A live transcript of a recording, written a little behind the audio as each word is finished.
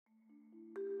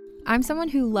I'm someone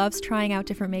who loves trying out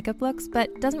different makeup looks,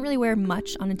 but doesn't really wear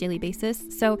much on a daily basis,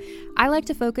 so I like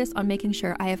to focus on making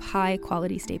sure I have high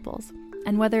quality staples.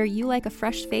 And whether you like a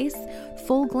fresh face,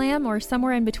 full glam, or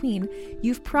somewhere in between,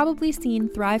 you've probably seen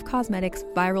Thrive Causemetics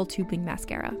Viral Tubing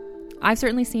Mascara. I've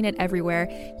certainly seen it everywhere.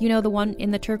 You know, the one in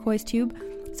the turquoise tube?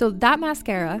 So that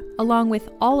mascara, along with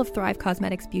all of Thrive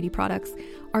Causemetics beauty products,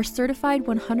 are certified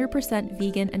 100%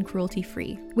 vegan and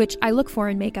cruelty-free, which I look for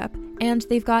in makeup, and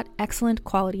they've got excellent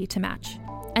quality to match.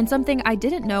 And something I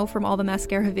didn't know from all the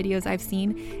mascara videos I've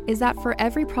seen is that for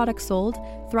every product sold,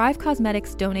 Thrive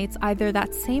Causemetics donates either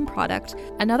that same product,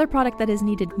 another product that is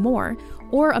needed more,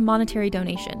 or a monetary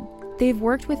donation. They've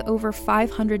worked with over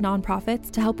 500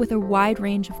 nonprofits to help with a wide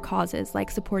range of causes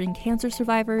like supporting cancer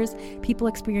survivors, people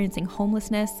experiencing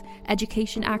homelessness,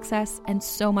 education access, and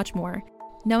so much more.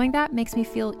 Knowing that makes me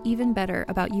feel even better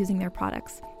about using their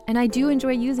products. And I do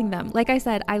enjoy using them. Like I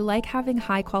said, I like having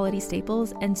high quality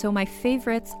staples, and so my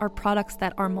favorites are products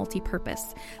that are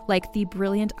multi-purpose, like the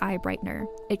Brilliant Eye Brightener.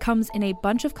 It comes in a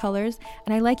bunch of colors,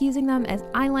 and I like using them as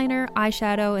eyeliner,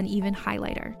 eyeshadow, and even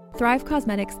highlighter. Thrive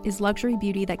Causemetics is luxury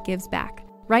beauty that gives back.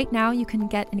 Right now, you can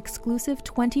get an exclusive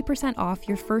 20% off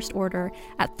your first order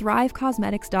at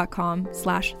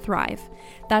thrivecausemetics.com/thrive.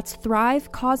 That's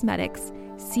Thrive Causemetics,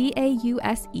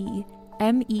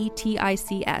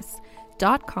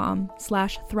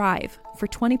 CAUSEMETICS.com/thrive for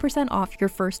 20% off your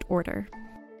first order.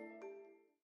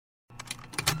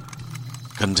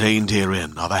 Contained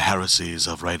herein are the heresies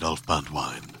of Radolf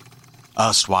Burntwine,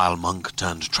 erstwhile monk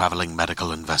turned traveling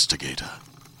medical investigator.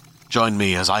 Join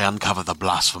me as I uncover the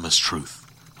blasphemous truth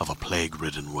of a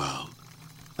plague-ridden world,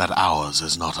 that ours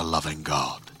is not a loving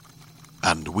God,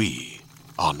 and we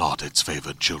are not its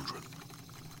favored children.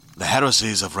 The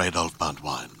Heresies of Radolf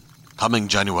Burntwine, coming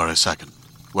January 2nd,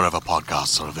 wherever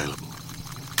podcasts are available.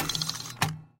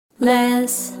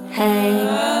 Let's hang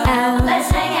out. Let's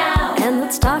hang out. And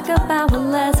let's talk about what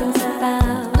lessons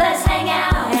about. Let's hang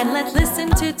out. And let's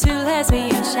listen to two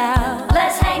lesbians shout.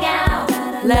 Let's hang out.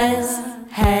 Let's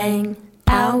hang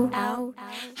out.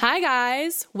 Hi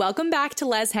guys, welcome back to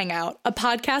Les Hangout, a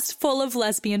podcast full of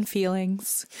lesbian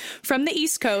feelings. From the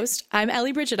East Coast, I'm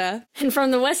Ellie Brigida. And from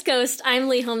the West Coast, I'm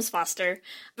Lee Holmes Foster.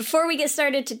 Before we get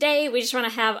started today, we just want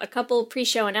to have a couple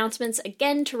pre-show announcements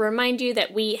again to remind you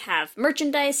that we have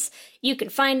merchandise. You can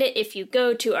find it if you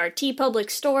go to our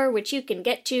TeePublic store, which you can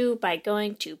get to by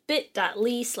going to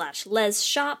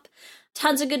bit.ly/lesshop.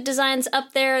 Tons of good designs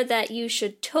up there that you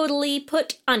should totally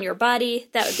put on your body.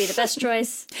 That would be the best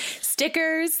choice.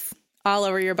 Stickers all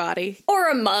over your body. Or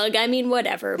a mug, I mean,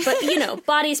 whatever. But, you know,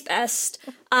 body's best.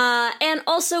 And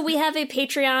also, we have a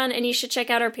Patreon, and you should check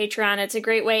out our Patreon. It's a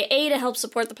great way, A, to help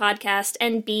support the podcast,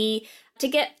 and B, to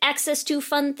get access to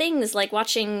fun things like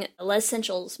watching Les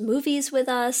Essentials movies with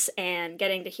us and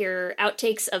getting to hear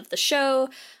outtakes of the show.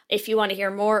 If you want to hear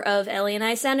more of Ellie and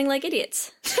I sounding like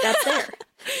idiots, that's there.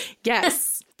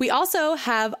 Yes. We also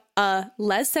have a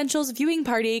Les Essentials viewing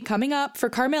party coming up for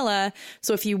Carmilla.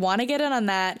 So if you want to get in on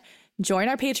that, join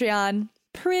our Patreon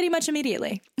pretty much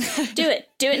immediately. Do it.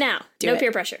 Do it now. No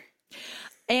peer pressure.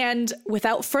 And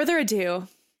without further ado,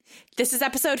 this is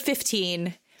episode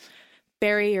 15.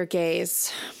 Bury Your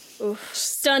Gays.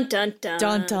 Oof. Dun, dun, dun.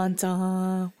 Dun, dun,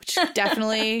 dun. Which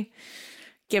definitely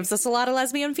gives us a lot of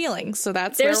lesbian feelings. So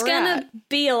that's There's where we're gonna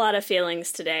be a lot of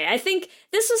feelings today. I think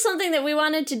this was something that we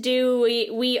wanted to do.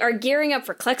 We are gearing up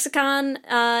for Klexicon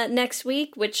next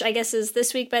week, which I guess is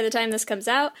this week by the time this comes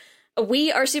out.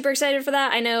 We are super excited for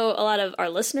that. I know a lot of our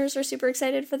listeners are super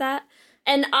excited for that.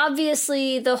 And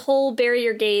obviously, the whole Bury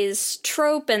Your Gays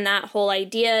trope and that whole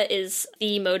idea is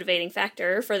the motivating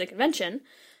factor for the convention.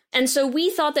 And so we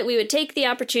thought that we would take the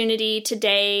opportunity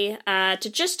today to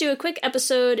just do a quick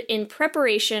episode in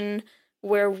preparation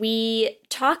where we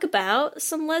talk about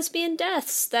some lesbian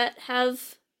deaths that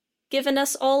have given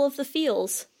us all of the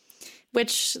feels.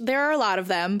 Which there are a lot of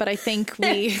them, but I think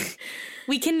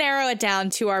we can narrow it down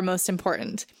to our most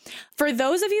important. For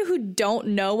those of you who don't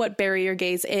know what Bury Your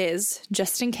Gays is,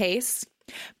 just in case,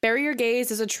 Bury Your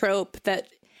Gays is a trope that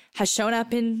has shown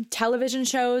up in television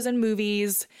shows and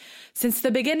movies since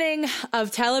the beginning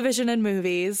of television and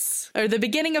movies, or the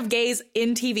beginning of gays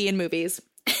in TV and movies.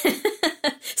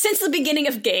 Since the beginning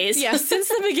of gays. Yes, since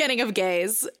the beginning of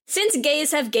gays. Since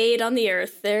gays have gayed on the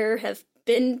earth, there have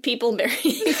been people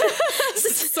marrying.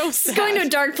 So sad. It's going to a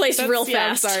dark place real fast. Yeah,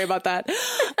 I'm sorry about that.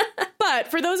 But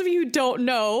for those of you who don't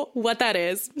know what that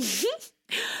is,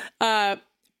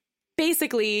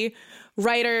 basically,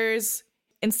 writers,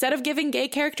 instead of giving gay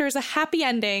characters a happy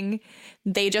ending,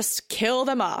 they just kill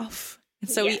them off. And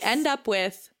so we end up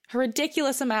with a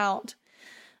ridiculous amount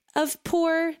of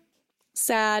poor,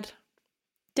 sad,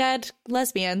 dead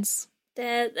lesbians.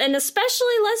 Dead, and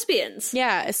especially lesbians.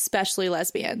 Yeah, especially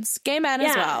lesbians. Gay men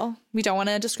as well. We don't want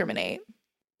to discriminate.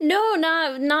 No,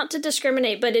 not to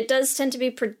discriminate, but it does tend to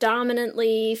be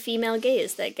predominantly female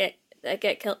gays that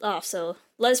get killed off. So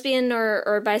lesbian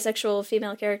or bisexual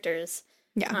female characters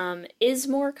is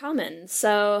more common.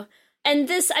 So, and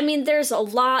this, I mean, there's a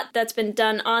lot that's been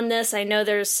done on this. I know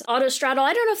there's Autostraddle.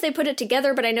 I don't know if they put it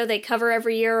together, but I know they cover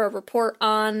every year a report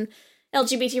on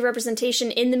LGBT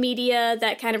representation in the media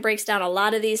that kind of breaks down a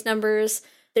lot of these numbers.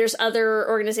 There's other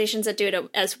organizations that do it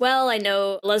as well. I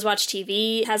know Leswatch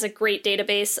TV has a great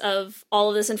database of all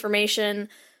of this information.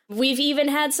 We've even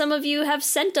had some of you have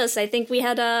sent us. I think we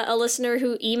had a listener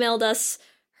who emailed us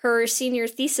her senior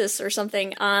thesis or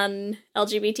something on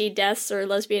LGBT deaths or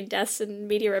lesbian deaths and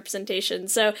media representation.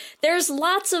 So there's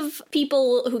lots of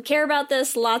people who care about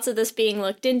this, lots of this being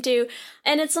looked into.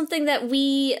 And it's something that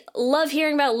we love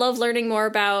hearing about, love learning more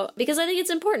about, because I think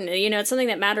it's important. You know, it's something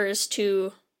that matters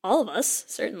to all of us,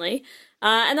 certainly.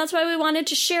 And that's why we wanted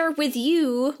to share with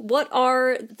you what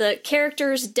are the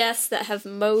characters' deaths that have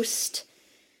most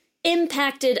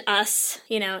impacted us,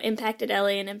 you know, impacted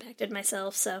Ellie and impacted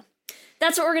myself. So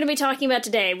that's what we're going to be talking about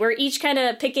today. We're each kind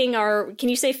of picking our, can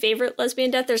you say favorite lesbian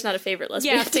death? There's not a favorite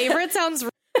lesbian death. Yeah, favorite sounds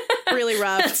really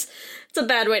rough. It's a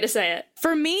bad way to say it.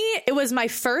 For me, it was my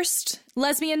first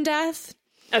lesbian death.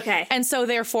 Okay. And so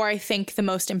therefore, I think the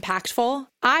most impactful.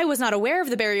 I was not aware of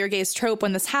the bury your gays trope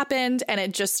when this happened, and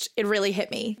it really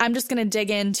hit me. I'm just going to dig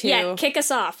into... Yeah, kick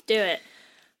us off. Do it.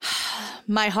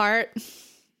 My heart,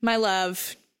 my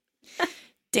love,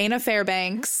 Dana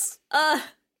Fairbanks.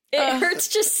 It hurts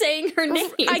just saying her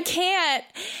name. I can't.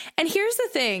 And here's the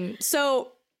thing.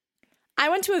 So I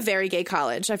went to a very gay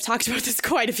college. I've talked about this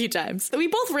quite a few times. We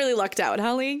both really lucked out,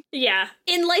 Holly. Yeah.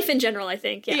 In life in general, I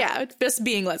think. Yeah, just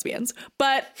being lesbians.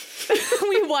 But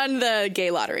we won the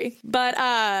gay lottery. But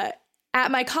at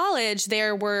my college,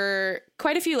 there were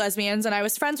quite a few lesbians, and I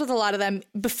was friends with a lot of them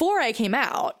before I came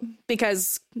out,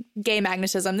 because gay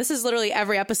magnetism. This is literally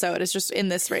every episode is just in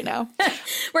this right now.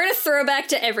 We're going to throw back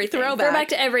to everything. Throwback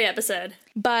to every episode.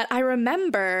 But I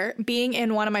remember being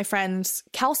in one of my friends,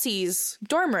 Kelsey's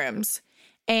dorm rooms,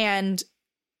 and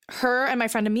her and my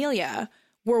friend Amelia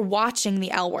were watching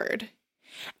the L Word.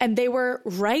 And they were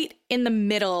right in the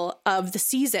middle of the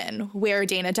season where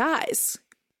Dana dies.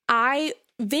 I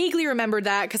vaguely remembered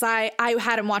that because I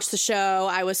hadn't watched the show.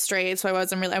 I was straight, so I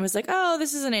was like, oh,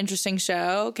 this is an interesting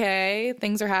show. Okay,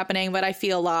 things are happening, but I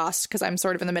feel lost because I'm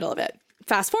sort of in the middle of it.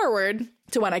 Fast forward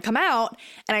to when I come out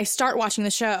and I start watching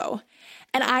the show.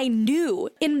 And I knew,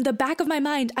 in the back of my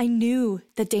mind, I knew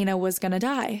that Dana was going to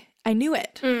die. I knew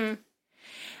it. Mm.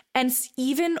 And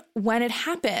even when it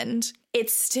happened, it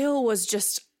still was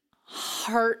just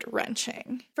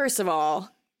heart-wrenching. First of all,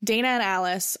 Dana and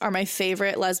Alice are my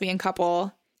favorite lesbian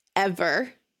couple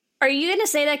ever. Are you going to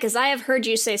say that? Because I have heard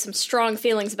you say some strong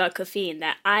feelings about Coffeen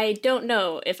that I don't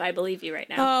know if I believe you right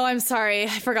now. Oh, I'm sorry.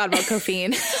 I forgot about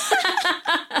Coffeen.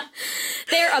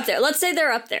 They're up there. Let's say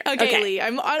they're up there. Okay. Lee,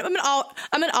 I'm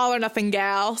an all or nothing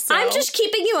gal. So. I'm just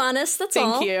keeping you honest. That's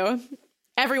all. Thank you.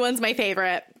 Everyone's my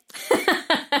favorite.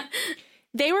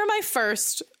 They were my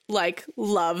first,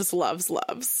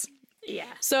 loves. Yeah.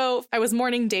 So I was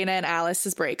mourning Dana and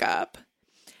Alice's breakup.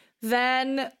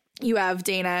 Then you have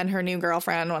Dana and her new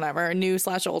girlfriend, whatever,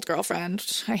 new/old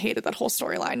girlfriend. I hated that whole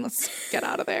storyline. Let's get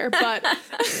out of there. But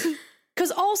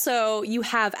because also you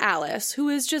have Alice, who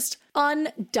is just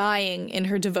undying in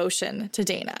her devotion to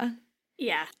Dana.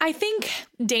 Yeah. I think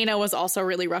Dana was also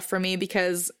really rough for me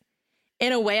because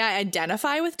in a way I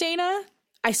identify with Dana.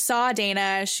 I saw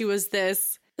Dana. She was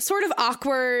this sort of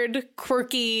awkward,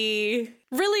 quirky,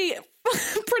 really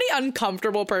pretty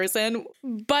uncomfortable person,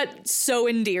 but so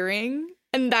endearing.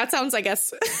 And that sounds, I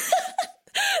guess,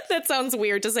 that sounds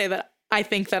weird to say that I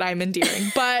think that I'm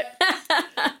endearing, but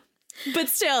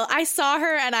still, I saw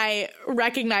her and I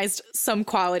recognized some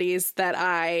qualities that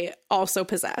I also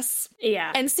possess.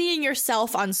 Yeah. And seeing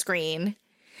yourself on screen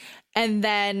and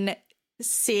then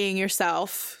seeing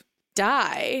yourself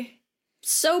die.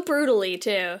 So brutally,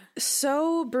 too.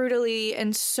 So brutally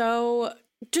and so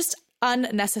just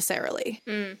unnecessarily.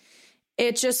 Mm.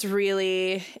 It just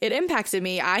really, it impacted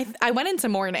me. I went into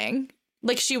mourning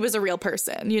like she was a real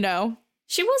person, you know?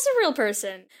 She was a real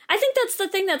person. I think that's the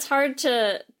thing that's hard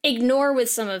to ignore with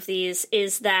some of these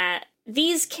is that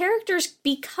these characters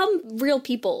become real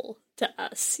people to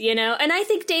us, you know? And I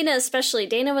think Dana especially,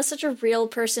 Dana was such a real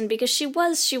person because she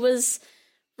was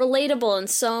relatable in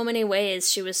so many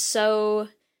ways. She was so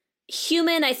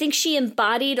human. I think she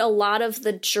embodied a lot of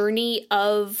the journey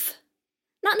of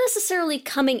not necessarily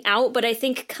coming out, but I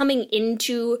think coming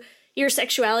into your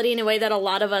sexuality in a way that a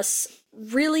lot of us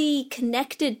really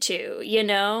connected to, you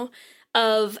know,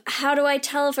 of how do I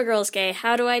tell if a girl's gay?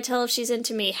 How do I tell if she's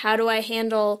into me? How do I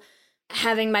handle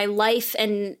having my life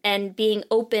and being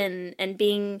open and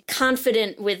being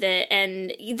confident with it?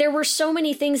 And there were so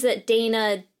many things that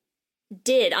Dana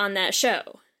did on that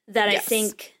show that I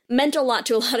think meant a lot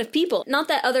to a lot of people. Not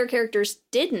that other characters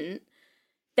didn't,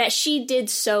 that she did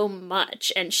so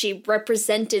much and she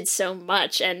represented so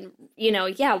much. And, you know,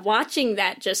 yeah, watching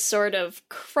that just sort of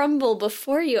crumble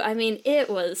before you, I mean, it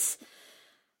was...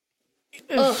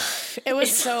 Ugh, it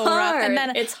was so rough. And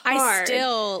then it's hard. I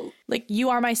still, like, You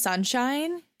Are My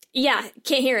Sunshine. Yeah,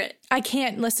 can't hear it. I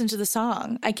can't listen to the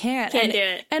song. I can't. Do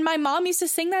it. And my mom used to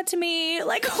sing that to me,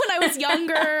 like, when I was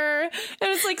younger. And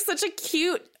it's, like, such a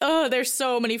cute, there's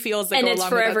so many feels that go along with that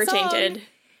song. And it's forever tainted.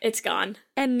 It's gone.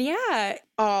 And yeah,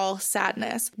 all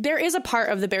sadness. There is a part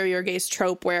of the Bury Your Gays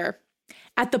trope where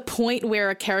at the point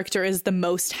where a character is the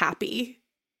most happy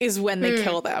is when they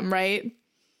kill them, right?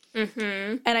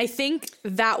 Mm-hmm. And I think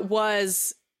that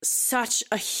was such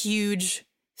a huge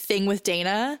thing with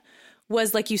Dana,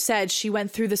 was, like you said, she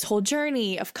went through this whole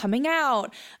journey of coming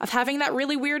out, of having that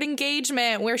really weird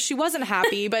engagement where she wasn't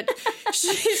happy, but she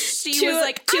was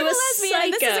like, I'm a lesbian,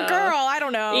 psycho. This is a girl, I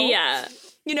don't know. Yeah.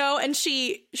 You know, and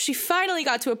she finally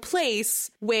got to a place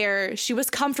where she was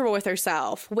comfortable with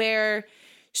herself, where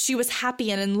she was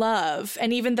happy and in love.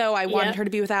 And even though I wanted her to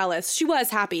be with Alice, she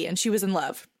was happy and she was in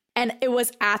love. And it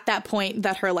was at that point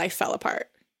that her life fell apart.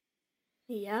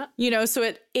 Yeah. You know,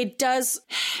 so it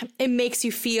makes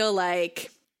you feel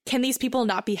like, can these people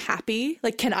not be happy?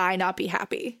 Like, can I not be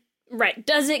happy? Right.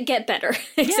 Does it get better?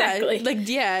 Exactly.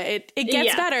 It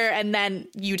gets better and then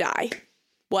you die.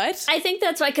 What? I think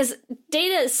that's why, because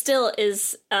Dana still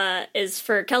is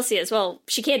for Kelsey as well.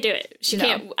 She can't do it. She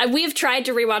can't. We've tried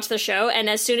to rewatch the show, and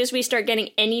as soon as we start getting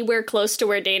anywhere close to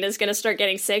where Dana's going to start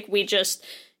getting sick,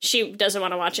 she doesn't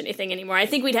want to watch anything anymore. I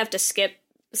think we'd have to skip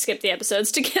the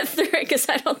episodes to get through it, because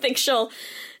I don't think she'll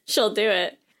do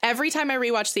it. Every time I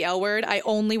rewatch The L Word, I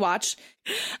only watch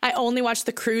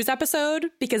the cruise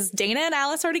episode, because Dana and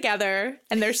Alice are together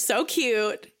and they're so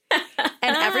cute.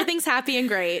 And everything's happy and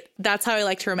great. That's how I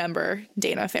like to remember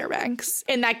Dana Fairbanks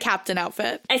in that captain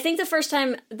outfit. I think the first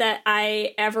time that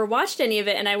I ever watched any of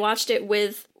it, and I watched it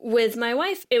with my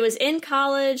wife, it was in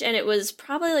college, and it was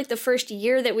probably like the first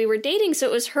year that we were dating. So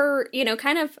it was her, you know,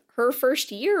 kind of her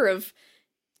first year of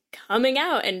coming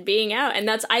out and being out.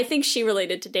 And I think she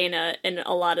related to Dana in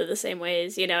a lot of the same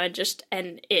ways, you know,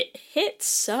 and it hit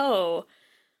so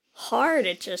hard.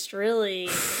 It just really,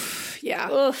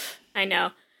 oof, I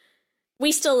know.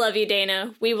 We still love you,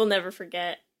 Dana. We will never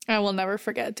forget. I will never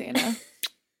forget, Dana.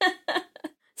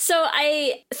 So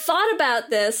I thought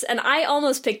about this, and I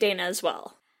almost picked Dana as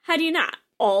well. How do you not?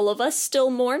 All of us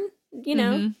still mourn, you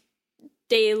know,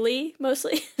 daily,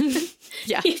 mostly.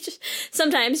 Yeah.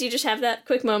 Sometimes you just have that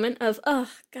quick moment of, oh,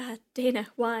 God, Dana,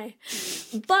 why?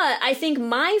 But I think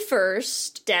my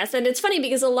first death, and it's funny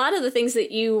because a lot of the things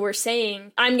that you were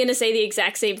saying, I'm going to say the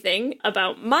exact same thing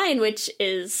about mine, which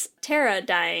is Tara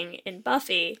dying in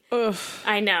Buffy. Ugh.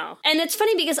 I know. And it's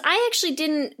funny because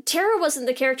Tara wasn't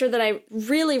the character that I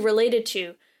really related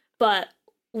to, but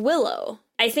Willow.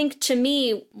 I think to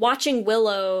me, watching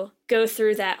Willow go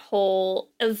through that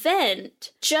whole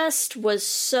event just was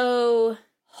so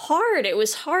hard. It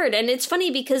was hard. And it's funny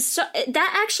because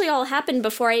that actually all happened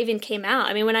before I even came out.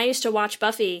 I mean, when I used to watch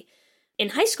Buffy in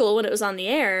high school when it was on the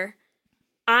air,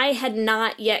 I had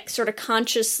not yet sort of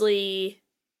consciously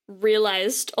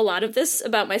realized a lot of this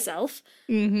about myself.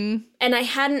 Mm-hmm. And I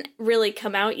hadn't really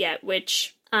come out yet,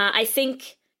 which I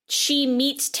think she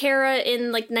meets Tara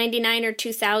in like 99 or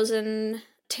 2000.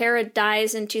 Tara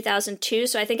dies in 2002,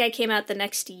 so I think I came out the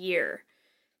next year.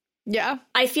 Yeah.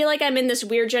 I feel like I'm in this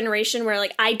weird generation where,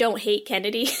 like, I don't hate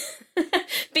Kennedy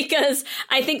because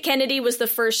I think Kennedy was the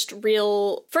first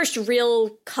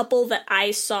real couple that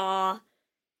I saw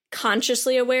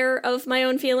consciously aware of my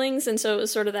own feelings, and so it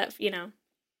was sort of that, you know.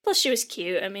 Plus, she was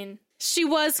cute. I mean, she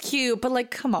was cute, but, like,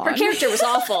 come on. Her character was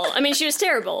awful. I mean, she was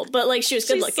terrible, but, like, she was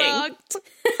good looking. Sucked.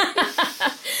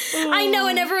 I know,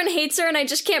 and everyone hates her, and I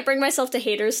just can't bring myself to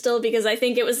hate her still, because I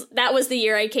think that was the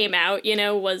year I came out, you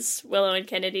know, was Willow and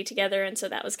Kennedy together, and so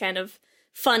that was kind of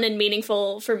fun and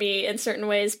meaningful for me in certain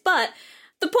ways. But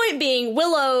the point being,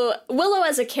 Willow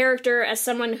as a character, as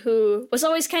someone who was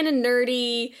always kind of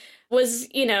nerdy, was,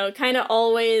 you know, kind of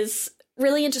always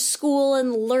really into school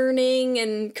and learning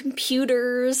and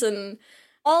computers and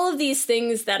all of these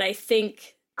things that I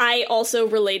think I also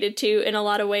related to in a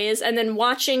lot of ways. And then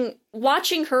watching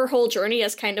her whole journey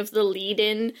as kind of the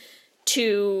lead-in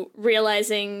to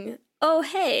realizing, oh,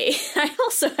 hey, I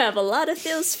also have a lot of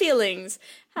those feelings.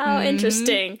 How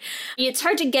interesting. It's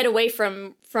hard to get away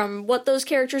from what those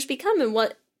characters become and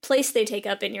what place they take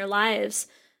up in your lives.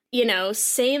 You know,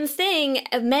 same thing.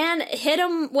 A man, hit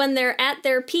them when they're at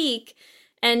their peak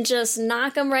and just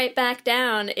knock them right back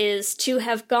down is to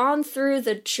have gone through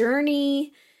the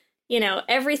journey, you know,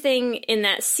 everything in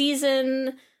that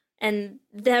season and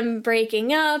them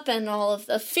breaking up and all of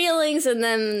the feelings, and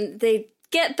then they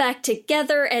get back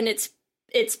together and it's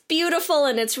beautiful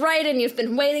and it's right and you've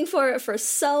been waiting for it for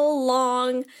so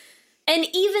long. And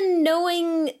even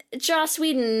knowing Joss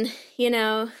Whedon, you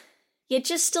know, you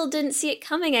just still didn't see it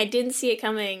coming. I didn't see it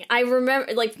coming. I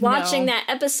remember like watching that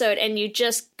episode and you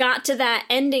just got to that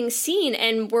ending scene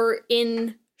and were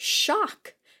in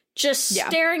shock. Just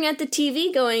staring at the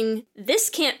TV going, this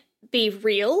can't be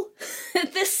real.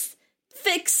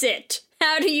 Fix it.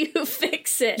 How do you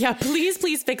fix it? Yeah, please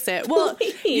fix it. Well,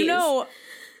 please. You know,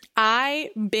 I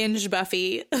binged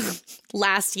Buffy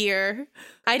last year.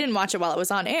 I didn't watch it while it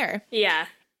was on air. Yeah.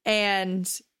 And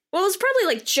well, it was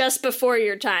probably like just before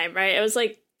your time, right? It was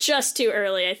like just too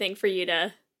early, I think, for you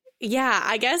to. Yeah,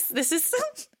 I guess this is.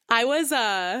 I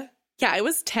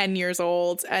was 10 years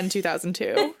old in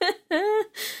 2002.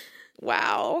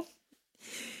 Wow.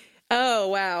 Oh,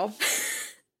 wow.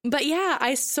 But yeah,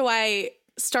 I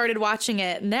started watching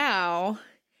it now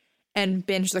and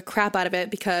binge the crap out of it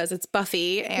because it's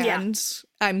Buffy and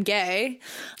I'm gay.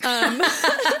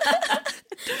 I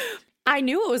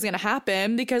knew it was going to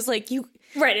happen because like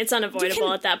right, it's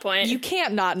unavoidable at that point. You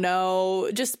can't not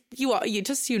know. You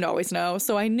always know.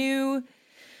 So I knew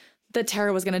that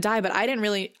Tara was going to die, but I didn't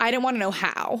want to know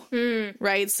how.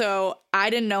 Right? So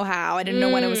I didn't know how. I didn't know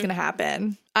when it was going to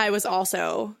happen. I was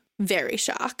also very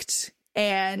shocked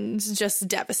and just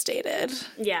devastated.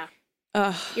 Yeah.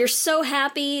 Ugh. You're so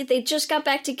happy. They just got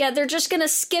back together. They're just going to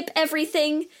skip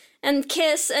everything and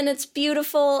kiss, and it's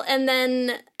beautiful. And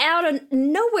then out of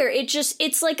nowhere,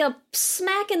 it's like a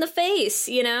smack in the face,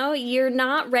 you know? You're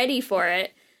not ready for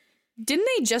it. Didn't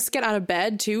they just get out of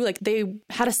bed, too? Like, they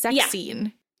had a sex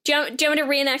scene. Do you want me to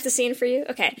reenact the scene for you?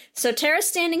 Okay. So Tara's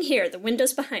standing here. The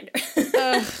window's behind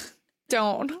her.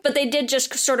 Don't. But they did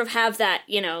just sort of have that,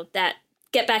 you know, that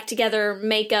get back together,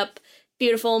 make up,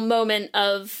 beautiful moment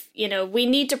of, you know, we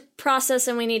need to process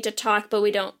and we need to talk, but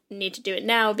we don't need to do it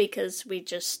now because we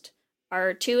just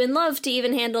are too in love to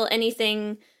even handle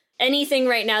anything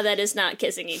right now that is not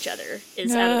kissing each other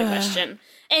is out of the question.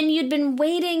 And you'd been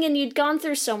waiting and you'd gone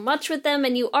through so much with them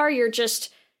and your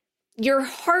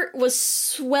heart was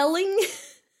swelling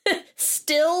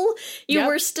still. You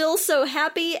were still so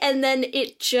happy, and then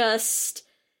it just,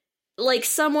 like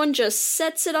someone just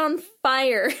sets it on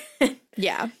fire.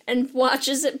 Yeah. And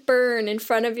watches it burn in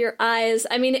front of your eyes.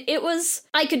 I mean,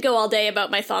 I could go all day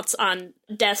about my thoughts on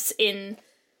deaths in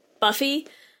Buffy,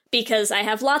 because I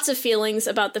have lots of feelings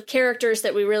about the characters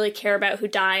that we really care about who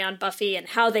die on Buffy and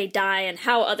how they die and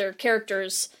how other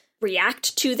characters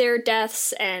react to their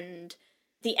deaths and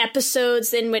the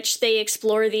episodes in which they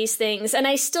explore these things. And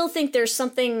I still think there's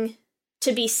something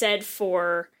to be said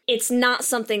for it's not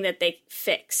something that they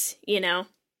fix, you know?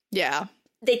 Yeah.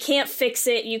 They can't fix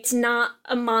it. It's not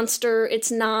a monster. It's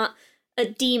not a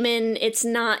demon. It's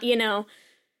not, you know,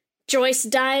 Joyce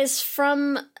dies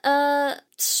from a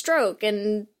stroke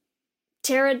and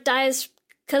Tara dies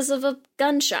because of a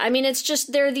gunshot. I mean, it's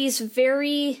just, there are these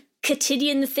very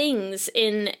quotidian things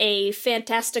in a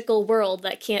fantastical world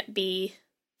that can't be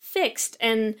fixed.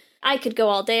 And I could go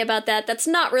all day about that. That's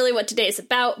not really what today is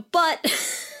about, but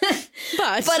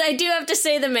but I do have to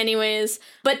say them anyways.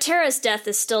 But Tara's death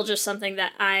is still just something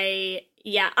that I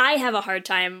have a hard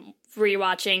time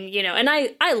rewatching, you know, and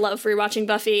I love rewatching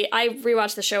Buffy. I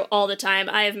rewatch the show all the time.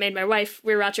 I have made my wife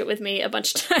rewatch it with me a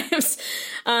bunch of times.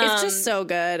 It's just so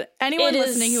good. Anyone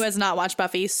listening who has not watched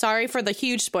Buffy, sorry for the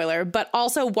huge spoiler, but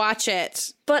also watch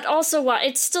it. But also,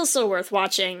 it's still so worth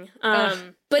watching.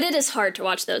 But it is hard to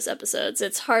watch those episodes.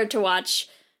 It's hard to watch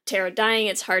Tara dying.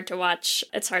 It's hard to watch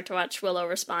Willow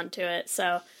respond to it.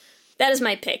 So that is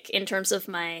my pick in terms of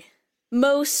my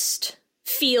most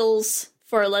feels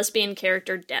for a lesbian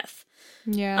character death.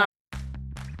 Yeah.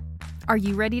 Are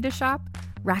you ready to shop?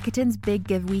 Rakuten's Big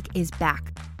Give Week is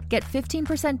back. Get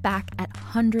 15% back at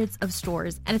hundreds of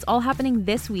stores, and it's all happening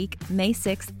this week, May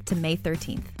 6th to May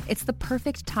 13th. It's the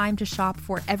perfect time to shop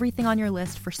for everything on your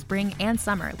list for spring and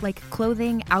summer, like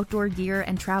clothing, outdoor gear,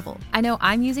 and travel. I know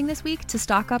I'm using this week to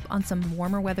stock up on some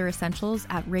warmer weather essentials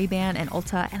at Ray-Ban and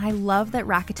Ulta, and I love that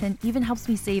Rakuten even helps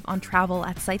me save on travel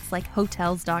at sites like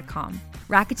Hotels.com.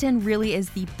 Rakuten really is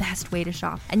the best way to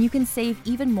shop, and you can save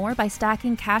even more by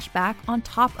stacking cash back on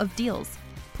top of deals.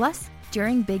 Plus,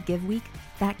 during Big Give Week,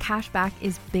 that cash back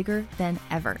is bigger than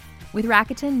ever. With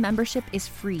Rakuten, membership is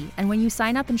free, and when you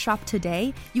sign up and shop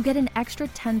today, you get an extra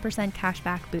 10%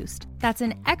 cashback boost. That's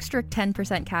an extra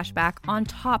 10% cashback on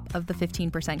top of the 15%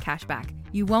 cashback.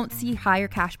 You won't see higher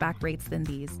cashback rates than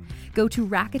these. Go to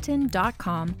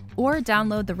Rakuten.com or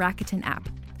download the Rakuten app.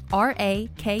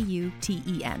 Rakuten.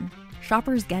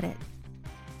 Shoppers get it.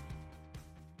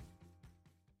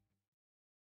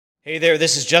 Hey there,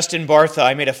 this is Justin Bartha.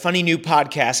 I made a funny new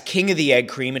podcast, King of the Egg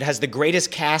Cream. It has the greatest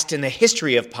cast in the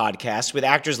history of podcasts with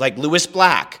actors like Louis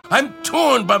Black. I'm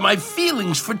torn by my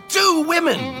feelings for two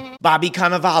women. Bobby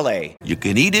Cannavale. You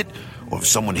can eat it, or if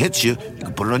someone hits you, you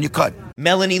can put it on your cut.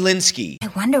 Melanie Linsky. I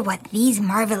wonder what these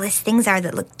marvelous things are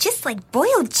that look just like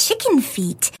boiled chicken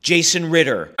feet. Jason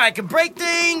Ritter. I can break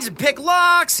things and pick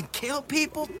locks and kill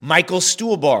people. Michael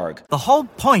Stuhlbarg. The whole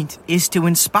point is to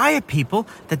inspire people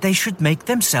that they should make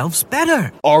themselves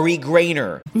better. Ari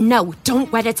Grainer. No,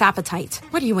 don't whet its appetite.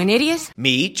 What are you, an idiot?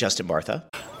 Me, Justin Bartha.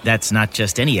 That's not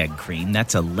just any egg cream,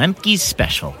 that's a Lemke's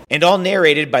special. And all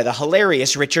narrated by the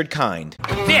hilarious Richard Kind.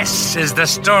 This is the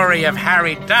story of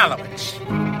Harry Dalowitz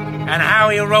and how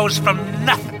he rose from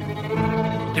nothing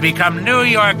to become New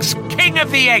York's King of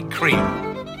the Egg Cream.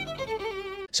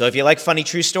 So if you like funny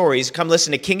true stories, come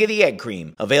listen to King of the Egg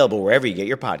Cream, available wherever you get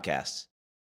your podcasts.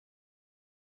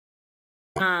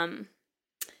 But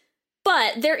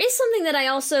there is something that I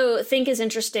also think is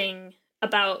interesting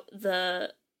about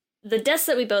the deaths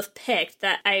that we both picked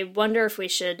that I wonder if we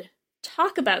should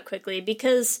talk about quickly,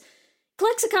 because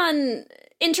CalexaCon,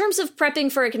 in terms of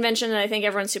prepping for a convention that I think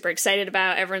everyone's super excited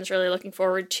about, everyone's really looking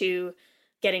forward to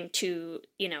getting to,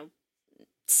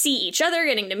 see each other,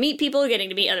 getting to meet people, getting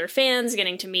to meet other fans,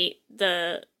 getting to meet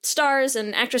the stars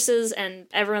and actresses and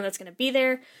everyone that's going to be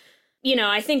there.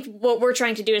 I think what we're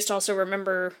trying to do is to also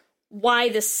remember why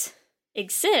this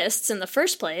exists in the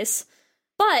first place.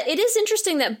 But it is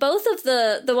interesting that both of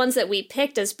the ones that we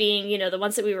picked as being, the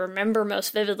ones that we remember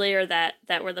most vividly, or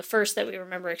that were the first that we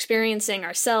remember experiencing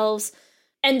ourselves,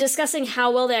 and discussing how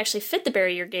well they actually fit the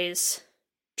bury your gaze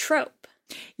trope.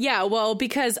 Yeah, well,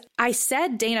 because I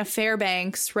said Dana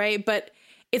Fairbanks, right? But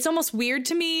it's almost weird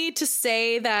to me to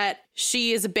say that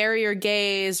she is a bury your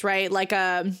gaze, right? Like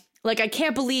I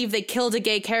can't believe they killed a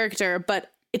gay character,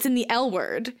 but it's in the L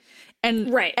word.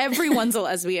 And everyone's a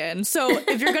lesbian. So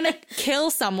if you're going to kill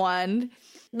someone,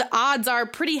 the odds are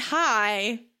pretty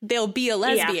high they'll be a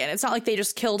lesbian. Yeah. It's not like they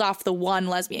just killed off the one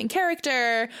lesbian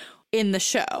character in the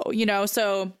show,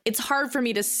 So it's hard for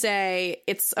me to say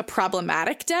it's a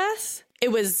problematic death.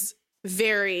 It was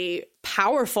very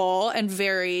powerful and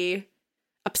very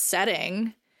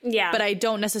upsetting. Yeah. But I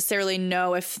don't necessarily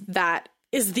know if that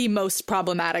is the most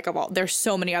problematic of all. There's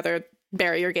so many other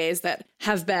bury your gays that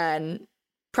have been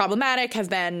problematic, have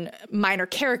been minor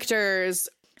characters,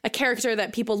 a character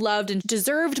that people loved and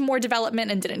deserved more development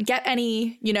and didn't get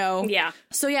any, Yeah.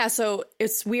 So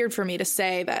it's weird for me to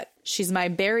say that she's my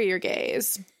bury your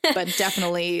gays, but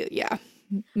definitely, yeah.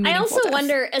 I also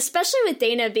wonder, especially with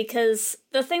Dana, because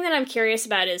the thing that I'm curious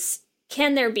about is,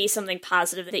 can there be something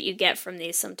positive that you get from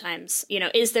these sometimes?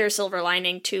 Is there a silver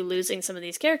lining to losing some of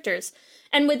these characters?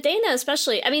 And with Dana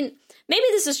especially, maybe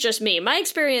this is just me. My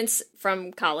experience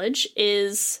from college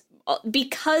is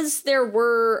because there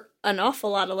were an awful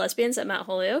lot of lesbians at Mount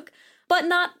Holyoke, but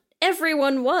not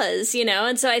everyone was,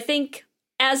 And so I think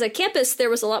as a campus, there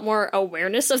was a lot more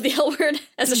awareness of the L word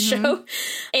as a show,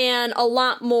 and a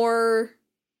lot more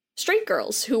straight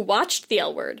girls who watched the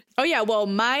L word. Oh yeah, well,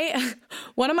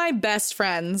 one of my best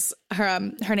friends,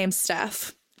 her name's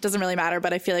Steph. Doesn't really matter,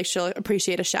 but I feel like she'll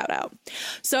appreciate a shout out.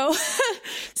 So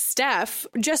Steph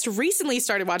just recently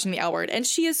started watching the L word, and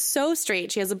she is so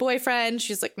straight. She has a boyfriend.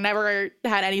 She's never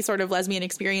had any sort of lesbian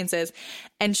experiences.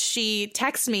 And she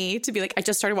texts me to be like, I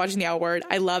just started watching the L word.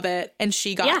 I love it. And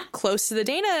she got close to the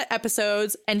Dana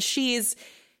episodes, and she's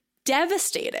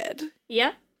devastated.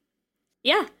 Yeah.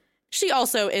 Yeah. She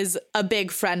also is a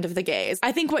big friend of the gays.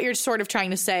 I think what you're sort of trying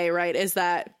to say, right, is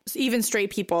that even straight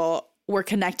people were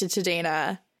connected to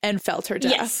Dana and felt her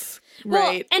death. Yes.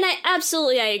 Right. Well, and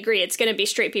I agree. It's going to be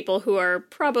straight people who are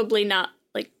probably not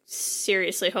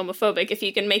seriously homophobic, if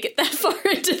you can make it that far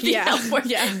into the L word.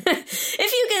 Yeah. If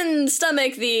you can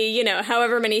stomach the,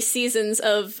 however many seasons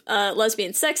of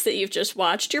lesbian sex that you've just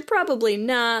watched, you're probably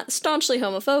not staunchly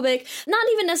homophobic. Not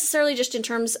even necessarily just in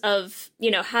terms of,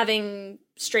 having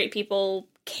straight people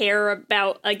care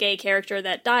about a gay character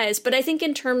that dies, but I think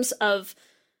in terms of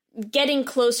getting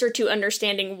closer to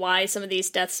understanding why some of these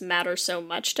deaths matter so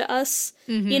much to us,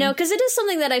 because it is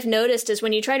something that I've noticed is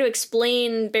when you try to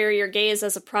explain bury your gays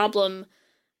as a problem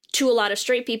to a lot of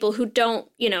straight people who don't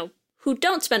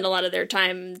spend a lot of their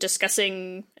time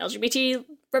discussing LGBT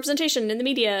representation in the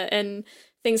media and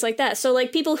things like that. So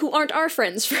like people who aren't our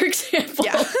friends, for example.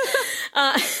 Yeah.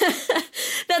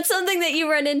 That's something that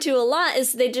you run into a lot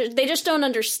is they just don't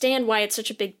understand why it's such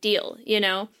a big deal, you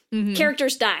know? Mm-hmm.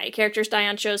 Characters die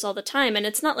on shows all the time, and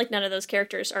it's not like none of those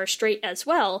characters are straight as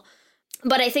well.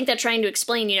 But I think that trying to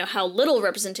explain, you know, how little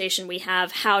representation we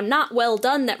have, how not well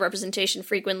done that representation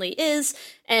frequently is,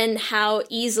 and how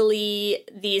easily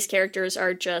these characters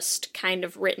are just kind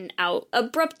of written out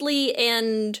abruptly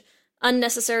and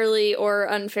unnecessarily or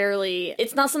unfairly.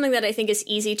 It's not something that I think is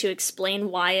easy to explain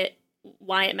why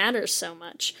it matters so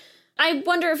much. I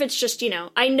wonder if it's just, you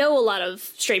know, I know a lot of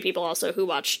straight people also who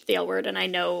watched The L Word, and I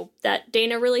know that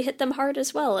Dana really hit them hard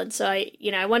as well. And so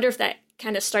I wonder if that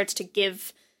kind of starts to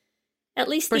give at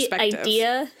least the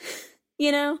idea,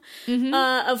 you know,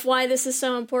 of why this is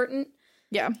so important.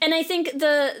 Yeah. And I think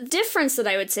the difference that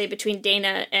I would say between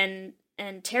Dana and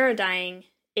Tara dying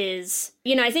is,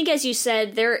 you know, I think as you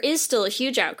said, there is still a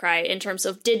huge outcry in terms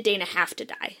of did Dana have to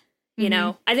die? You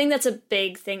know, I think that's a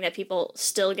big thing that people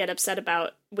still get upset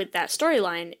about with that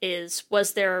storyline is,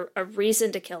 was there a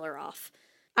reason to kill her off?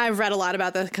 I've read a lot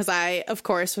about this because I, of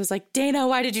course, was like, Dana,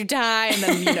 why did you die? And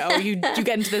then, you know, you get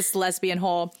into this lesbian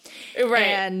hole. Right.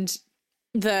 And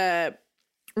the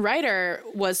writer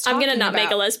was talking I'm going to not about...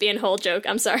 make a lesbian hole joke.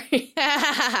 I'm sorry.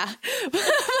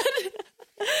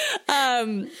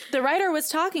 The writer was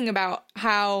talking about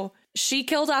how she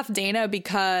killed off Dana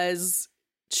because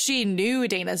she knew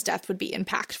Dana's death would be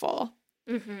impactful.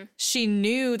 Mm-hmm. She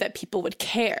knew that people would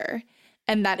care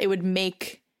and that it would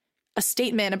make a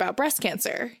statement about breast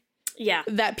cancer. Yeah.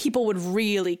 That people would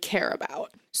really care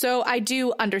about. So I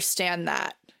do understand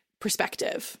that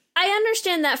perspective. I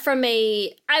understand that from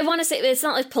I want to say, it's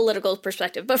not like political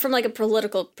perspective, but from like a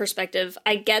political perspective,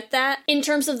 I get that. In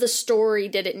terms of the story,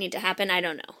 did it need to happen? I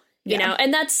don't know. You know,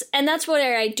 and that's what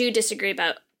I do disagree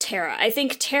about Tara. I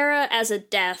think Tara as a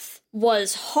death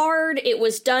was hard. It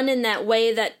was done in that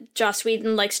way that Joss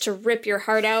Whedon likes to rip your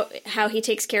heart out, how he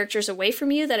takes characters away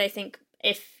from you, that I think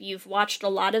if you've watched a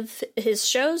lot of his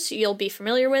shows, you'll be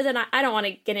familiar with. And I don't want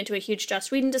to get into a huge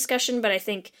Joss Whedon discussion, but I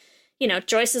think, you know,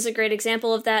 Joyce is a great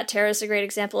example of that. Tara's a great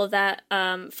example of that.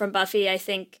 From Buffy, I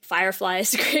think Firefly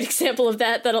is a great example of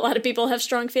that a lot of people have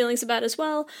strong feelings about as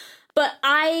well. But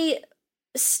I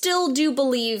still do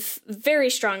believe very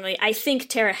strongly, I think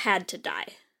Tara had to die.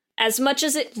 As much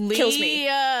as it kills me.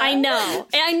 I know.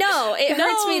 It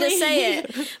hurts me to say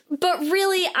it. But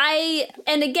really,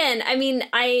 and again, I mean,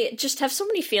 I just have so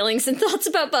many feelings and thoughts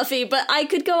about Buffy, but I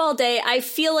could go all day. I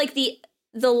feel like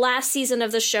the last season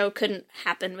of the show couldn't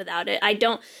happen without it.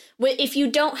 If you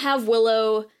don't have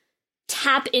Willow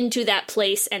tap into that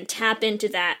place and tap into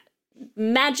that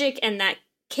magic and that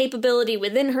capability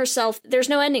within herself, there's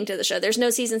no ending to the show. There's no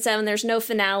season 7. There's no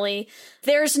finale.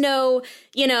 There's no,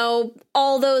 you know,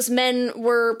 all those men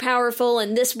were powerful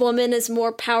and this woman is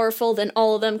more powerful than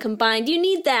all of them combined. You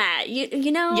need that.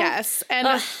 You know? Yes.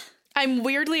 And I'm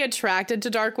weirdly attracted to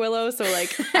Dark Willow. So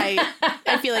like,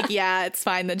 I feel like, yeah, it's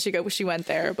fine that she went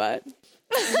there, but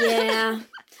yeah.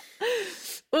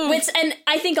 And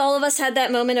I think all of us had that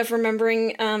moment of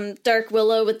remembering Dark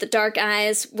Willow with the dark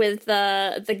eyes with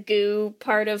the goo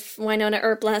part of Winona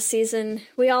Earp last season.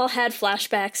 We all had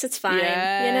flashbacks. It's fine, you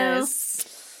know?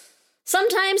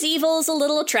 Sometimes evil's a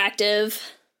little attractive.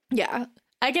 Yeah.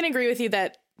 I can agree with you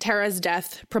that Tara's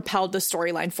death propelled the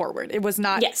storyline forward. It was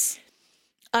not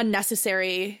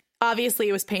unnecessary. Obviously,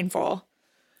 it was painful.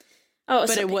 Oh,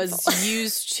 but it was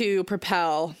used to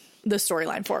propel the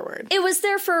storyline forward. It was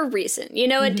there for a reason, you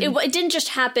know. It didn't just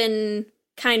happen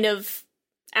kind of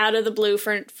out of the blue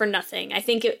for nothing. I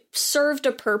think it served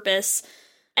a purpose,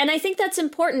 and I think that's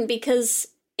important because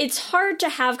it's hard to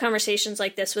have conversations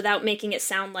like this without making it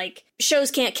sound like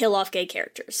shows can't kill off gay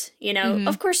characters. You know,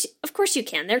 of course you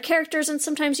can. They're characters, and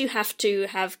sometimes you have to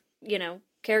have, you know,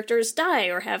 characters die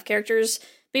or have characters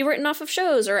be written off of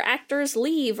shows or actors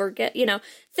leave or get, you know,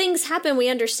 things happen. We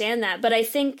understand that. But I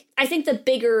think the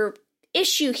bigger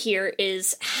issue here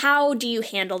is, how do you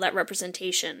handle that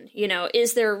representation? You know,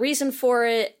 is there a reason for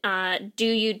it? Do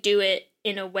you do it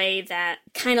in a way that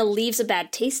kind of leaves a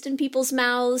bad taste in people's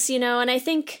mouths, you know? And I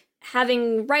think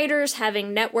having writers,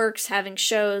 having networks, having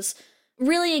shows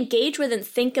really engage with and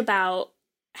think about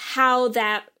how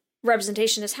that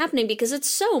representation is happening, because it's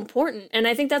so important. And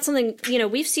I think that's something, you know,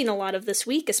 we've seen a lot of this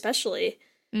week, especially.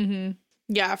 Mm-hmm.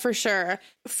 Yeah, for sure.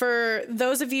 For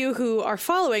those of you who are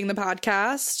following the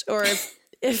podcast, or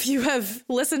if you have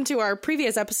listened to our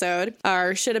previous episode,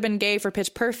 our Should Have Been Gay for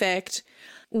Pitch Perfect,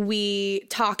 we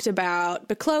talked about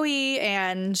Chloe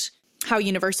and how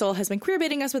Universal has been queer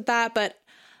baiting us with that. But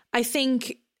I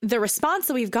think the response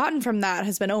that we've gotten from that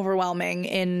has been overwhelming,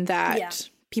 in that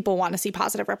people want to see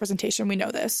positive representation. We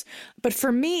know this. But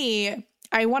for me,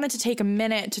 I wanted to take a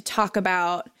minute to talk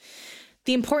about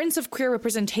the importance of queer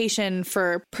representation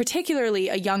for particularly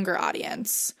a younger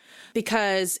audience.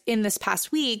 Because in this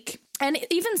past week, and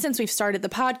even since we've started the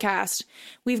podcast,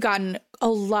 we've gotten a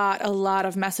lot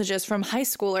of messages from high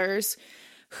schoolers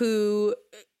who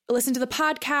listen to the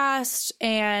podcast,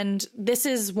 and this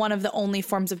is one of the only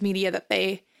forms of media that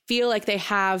they feel like they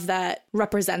have that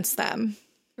represents them.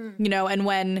 You know, and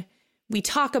when we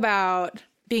talk about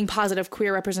being positive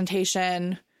queer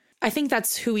representation, I think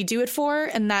that's who we do it for,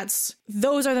 and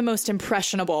those are the most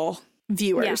impressionable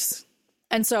viewers.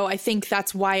 Yeah. And so I think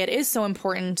that's why it is so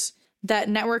important that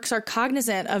networks are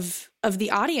cognizant of the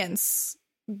audience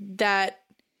that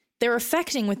they're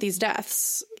affecting with these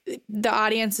deaths. The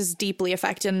audience is deeply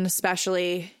affected, and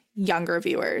especially younger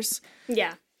viewers.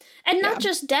 Yeah. And not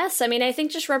just deaths. I mean, I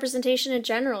think just representation in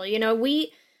general. You know,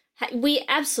 we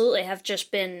absolutely have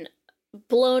just been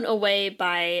blown away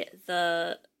by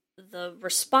the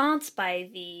response, by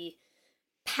the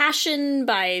passion,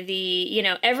 by the, you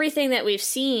know, everything that we've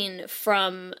seen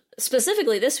from,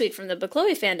 specifically this week, from the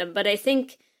Bechloe fandom. But I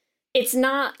think it's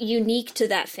not unique to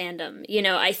that fandom. You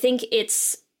know, I think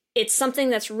it's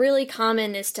something that's really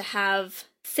common, is to have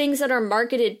things that are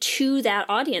marketed to that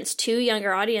audience, to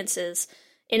younger audiences,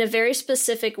 in a very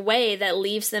specific way that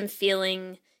leaves them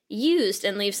feeling used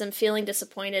and leaves them feeling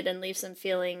disappointed and leaves them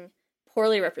feeling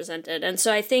poorly represented. And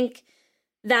so I think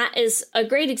that is a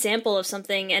great example of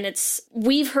something, and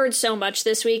we've heard so much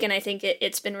this week, and I think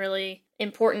it's been really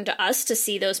important to us to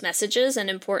see those messages, and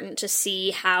important to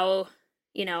see how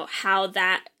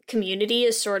that community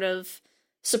is sort of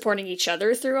supporting each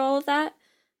other through all of that.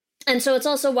 And so it's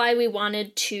also why we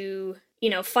wanted to, you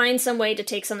know, find some way to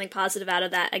take something positive out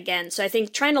of that again. So I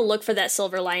think trying to look for that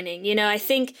silver lining, you know, I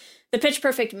think the Pitch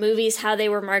Perfect movies, how they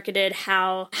were marketed,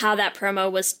 how that promo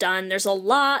was done, there's a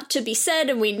lot to be said,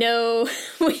 and we know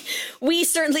we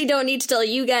certainly don't need to tell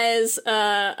you guys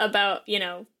about, you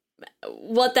know,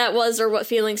 what that was or what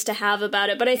feelings to have about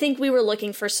it. But I think we were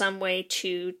looking for some way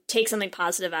to take something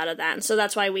positive out of that. And so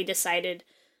that's why we decided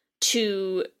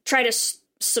to try to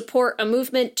support a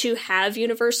movement to have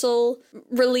Universal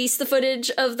release the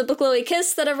footage of the Bechloe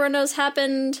kiss that everyone knows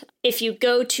happened. If you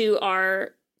go to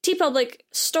our TeePublic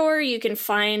store, you can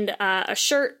find a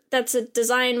shirt that's a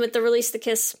design with the Release the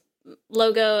Kiss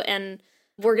logo, and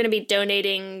we're going to be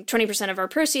donating 20% of our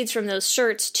proceeds from those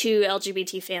shirts to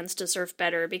LGBT Fans Deserve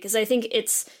Better, because I think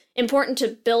it's important to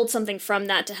build something from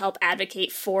that to help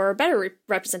advocate for better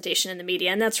representation in the media.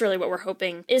 And that's really what we're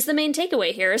hoping is the main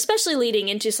takeaway here, especially leading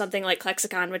into something like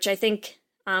ClexaCon, which I think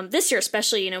this year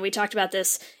especially, you know, we talked about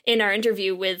this in our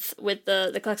interview with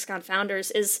the ClexaCon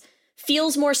founders,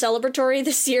 feels more celebratory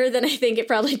this year than I think it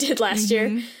probably did last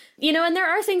year. You know, and there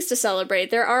are things to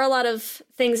celebrate. There are a lot of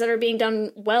things that are being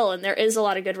done well, and there is a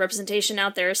lot of good representation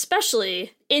out there,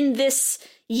 especially in this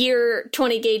year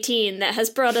 2018 that has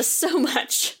brought us so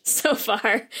much so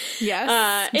far.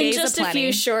 Yes. In just a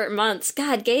few short months.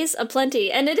 God, gays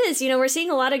aplenty. And it is, you know, we're seeing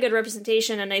a lot of good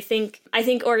representation, and I think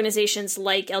organizations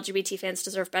like LGBT Fans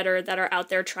Deserve Better that are out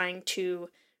there trying to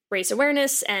raise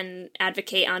awareness and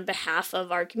advocate on behalf of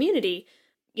our community,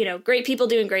 you know, great people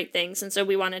doing great things. And so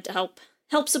we wanted to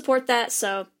help support that.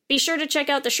 So be sure to check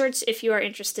out the shirts if you are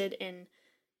interested in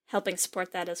helping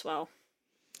support that as well.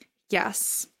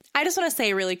 Yes. I just want to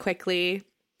say really quickly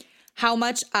how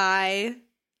much I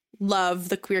love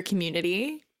the queer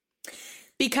community,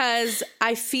 because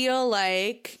I feel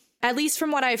like, at least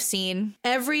from what I've seen,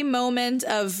 every moment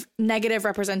of negative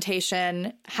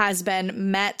representation has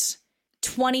been met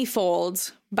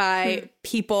 20-fold by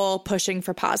people pushing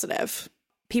for positive.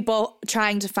 People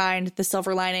trying to find the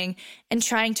silver lining and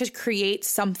trying to create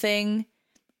something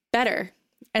better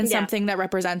and something that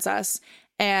represents us.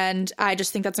 And I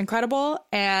just think that's incredible,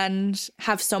 and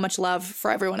have so much love for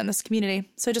everyone in this community.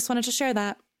 So I just wanted to share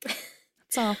that.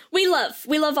 That's all. We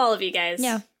love all of you guys.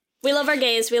 Yeah. We love our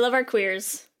gays. We love our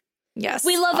queers. Yes.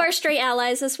 We love our straight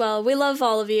allies as well. We love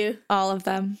all of you. All of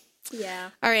them. Yeah.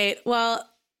 All right. Well,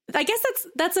 I guess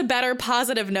that's a better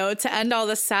positive note to end all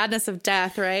the sadness of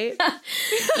death, right?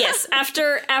 Yes.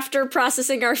 After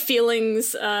processing our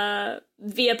feelings via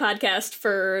podcast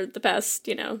for the past,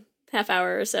 half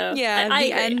hour or so. Yeah.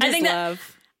 I think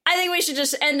love. I think we should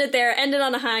just end it there. End it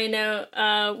on a high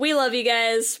note. We love you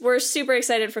guys. We're super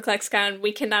excited for ClexaCon.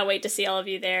 We cannot wait to see all of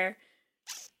you there.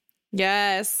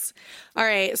 Yes. All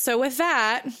right. So with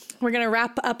that, we're going to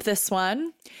wrap up this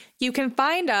one. You can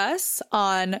find us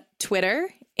on Twitter,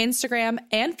 Instagram,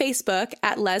 and Facebook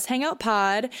at Les Hangout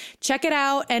Pod. Check it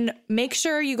out and make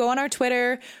sure you go on our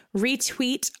Twitter,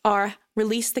 retweet our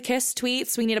Release the kiss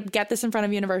tweets. We need to get this in front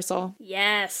of Universal.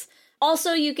 Yes.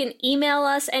 Also, you can email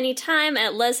us anytime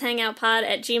at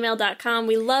leshangoutpod@gmail.com.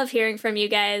 We love hearing from you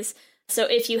guys. So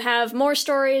if you have more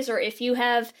stories or if you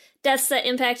have deaths that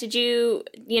impacted you,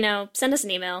 send us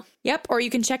an email. Yep, or you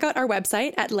can check out our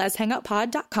website at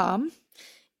leshangoutpod.com.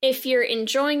 If you're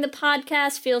enjoying the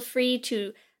podcast, feel free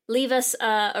to leave us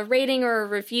a rating or a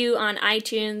review on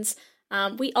iTunes.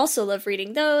 We also love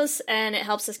reading those, and it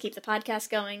helps us keep the podcast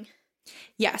going.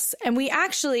 Yes, and we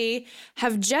actually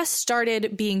have just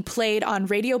started being played on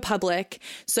Radio Public.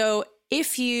 So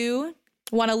if you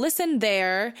want to listen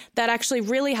there, that actually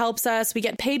really helps us. We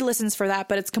get paid listens for that,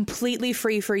 but it's completely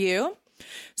free for you.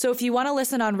 So if you want to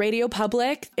listen on Radio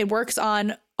Public, it works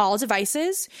on all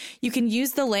devices. You can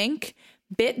use the link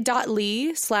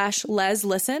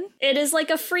bit.ly/leslisten. It is like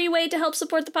a free way to help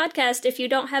support the podcast if you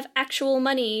don't have actual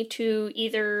money to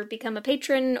either become a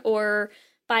patron or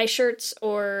buy shirts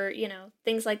or,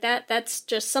 things like that. That's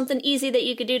just something easy that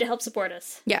you could do to help support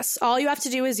us. Yes, all you have to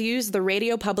do is use the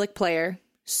Radio Public player.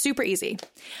 Super easy.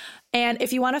 And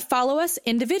if you want to follow us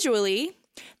individually,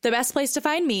 the best place to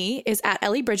find me is at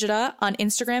Ellie Brigida on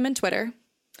Instagram and Twitter.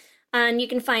 And you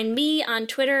can find me on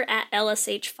Twitter at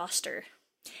LSH Foster.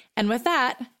 And with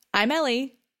that, I'm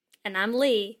Ellie. And I'm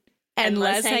Lee. And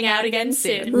let's hang out again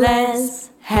soon. Let's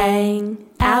hang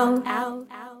out.